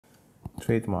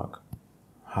Trademark.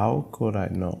 How could I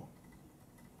know?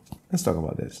 Let's talk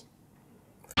about this.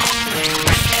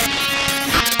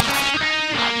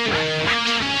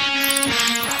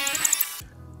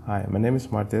 Hi, my name is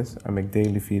Martisz. I make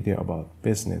daily video about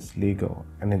business, legal,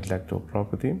 and intellectual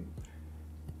property.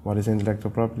 What is intellectual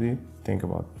property? Think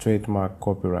about trademark,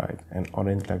 copyright, and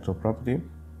other intellectual property.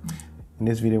 In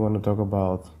this video, I want to talk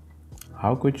about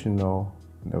how could you know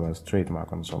there was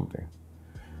trademark on something.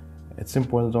 It's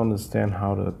important to understand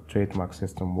how the trademark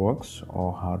system works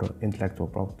or how the intellectual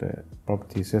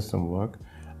property system works.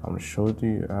 I'm going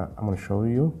to show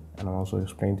you, and I'll also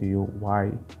explain to you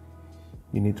why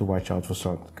you need to watch out for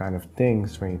certain kind of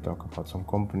things when you talk about some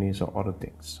companies or other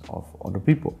things of other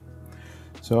people.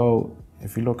 So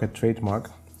if you look at trademark,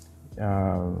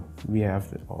 we have,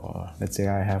 or let's say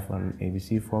I have an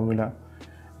ABC formula,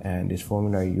 and this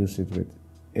formula I use it with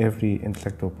every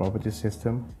intellectual property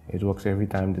system. It works every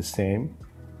time the same.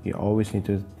 You always need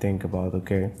to think about,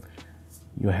 okay,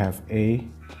 you have A,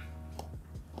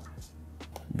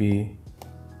 B,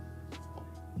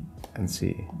 and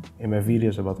C. In my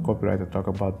videos about copyright, I talk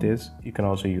about this. You can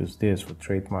also use this for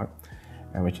trademark.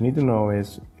 And what you need to know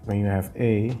is when you have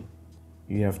A,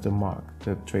 you have the mark,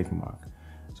 the trademark.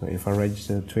 So if I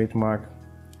register the trademark,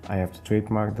 I have the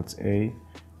trademark, that's A,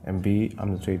 and B,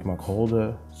 I'm the trademark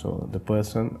holder. So the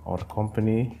person or the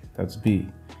company, that's B.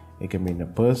 It can be a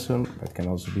person, but can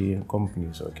also be a company.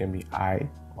 So it can be I,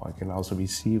 or it can also be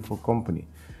C for company.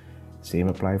 Same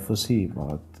apply for C,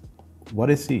 but what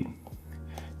is C?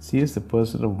 C is the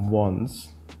person that wants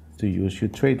to use your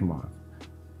trademark.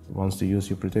 Wants to use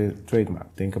your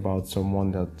trademark. Think about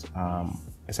someone that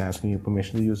is asking you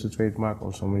permission to use the trademark,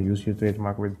 or someone use your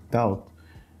trademark without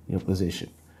your permission.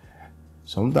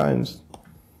 Sometimes,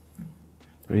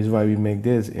 the reason why we make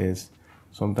this is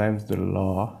sometimes the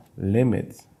law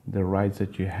limits the rights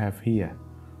that you have here.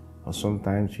 Or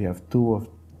sometimes you have 2 or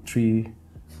 3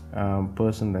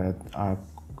 persons that are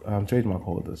trademark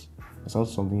holders. That's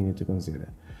also something you need to consider.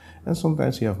 And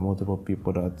sometimes you have multiple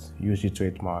people that use your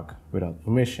trademark without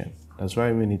permission. That's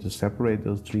why we need to separate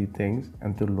those 3 things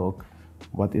and to look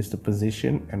what is the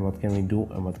position and what can we do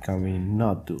and what can we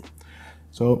not do.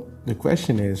 So the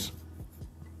question is,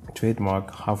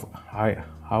 trademark,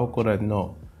 how could I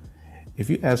know? If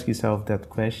you ask yourself that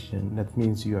question, that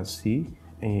means you are C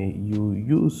and you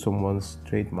use someone's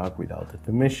trademark without the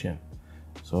permission.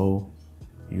 So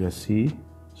you are C,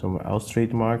 someone else's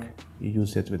trademark, you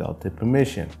use it without the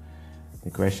permission.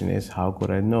 The question is, how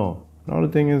could I know? Another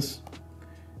thing is,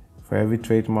 for every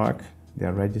trademark, they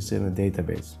are registered in a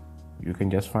database. You can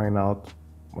just find out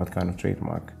what kind of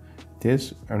trademark it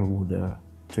is and who the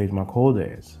trademark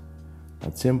holder is.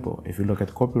 That's simple. If you look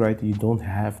at copyright, you don't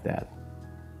have that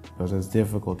because it's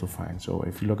difficult to find. So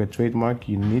if you look at trademark,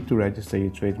 you need to register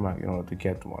your trademark in order to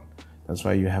get one. That's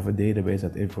why you have a database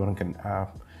that everyone can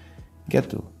get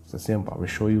to. It's simple. I will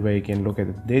show you where you can look at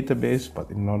the database,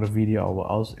 but in another video I will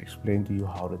also explain to you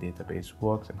how the database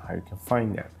works and how you can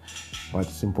find that. But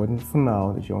it's important for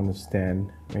now that you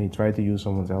understand when you try to use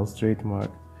someone else's trademark,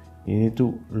 you need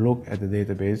to look at the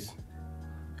database,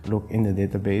 look in the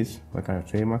database what kind of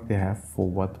trademark they have for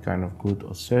what kind of good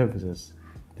or services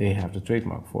they have the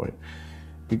trademark for it.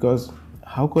 Because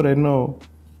how could I know?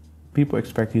 People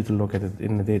expect you to look at it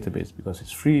in the database because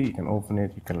it's free, you can open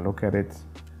it, you can look at it,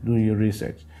 do your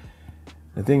research.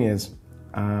 The thing is,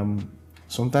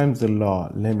 sometimes the law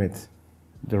limits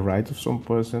the right of some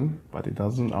person, but it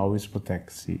doesn't always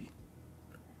protect C.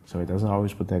 So it doesn't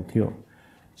always protect you.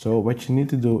 So what you need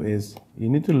to do is, you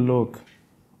need to look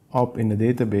up in the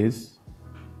database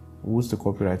who's the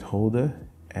copyright holder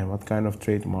and what kind of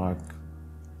trademark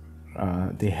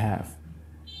they have.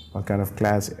 What kind of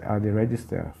class are they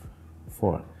registered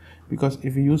for? Because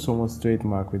if you use someone's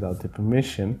trademark without the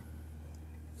permission,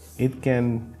 it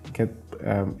can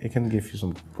give you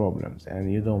some problems,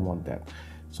 and you don't want that.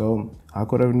 So how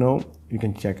could I know? You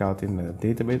can check out in the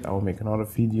database. I will make another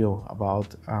video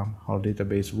about how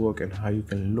database work and how you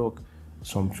can look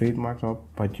some trademarks up.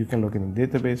 But you can look in the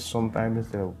database. Sometimes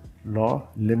the law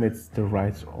limits the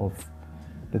rights of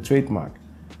the trademark,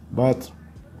 but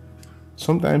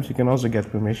sometimes you can also get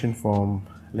permission from,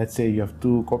 let's say you have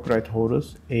 2 copyright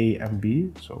holders, A and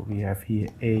B. So we have here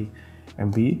A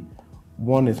and B.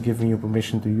 One is giving you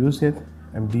permission to use it,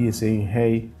 and B is saying,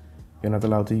 hey, you're not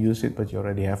allowed to use it, but you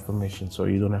already have permission, so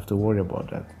you don't have to worry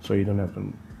about that. So you don't have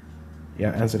to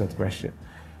answer that question,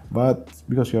 but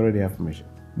because you already have permission.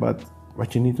 But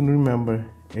what you need to remember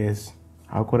is,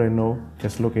 how could I know?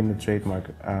 Just look in the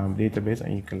trademark database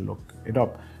and you can look it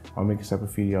up. I'll make a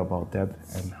separate video about that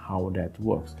and how that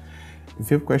works.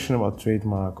 If you have a question about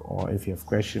trademark, or if you have a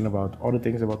question about other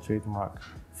things about trademark,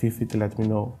 feel free to let me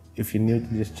know. If you're new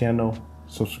to this channel,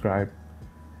 subscribe.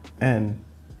 And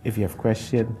if you have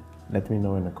questions, let me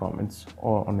know in the comments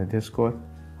or on the Discord.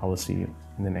 I will see you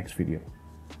in the next video.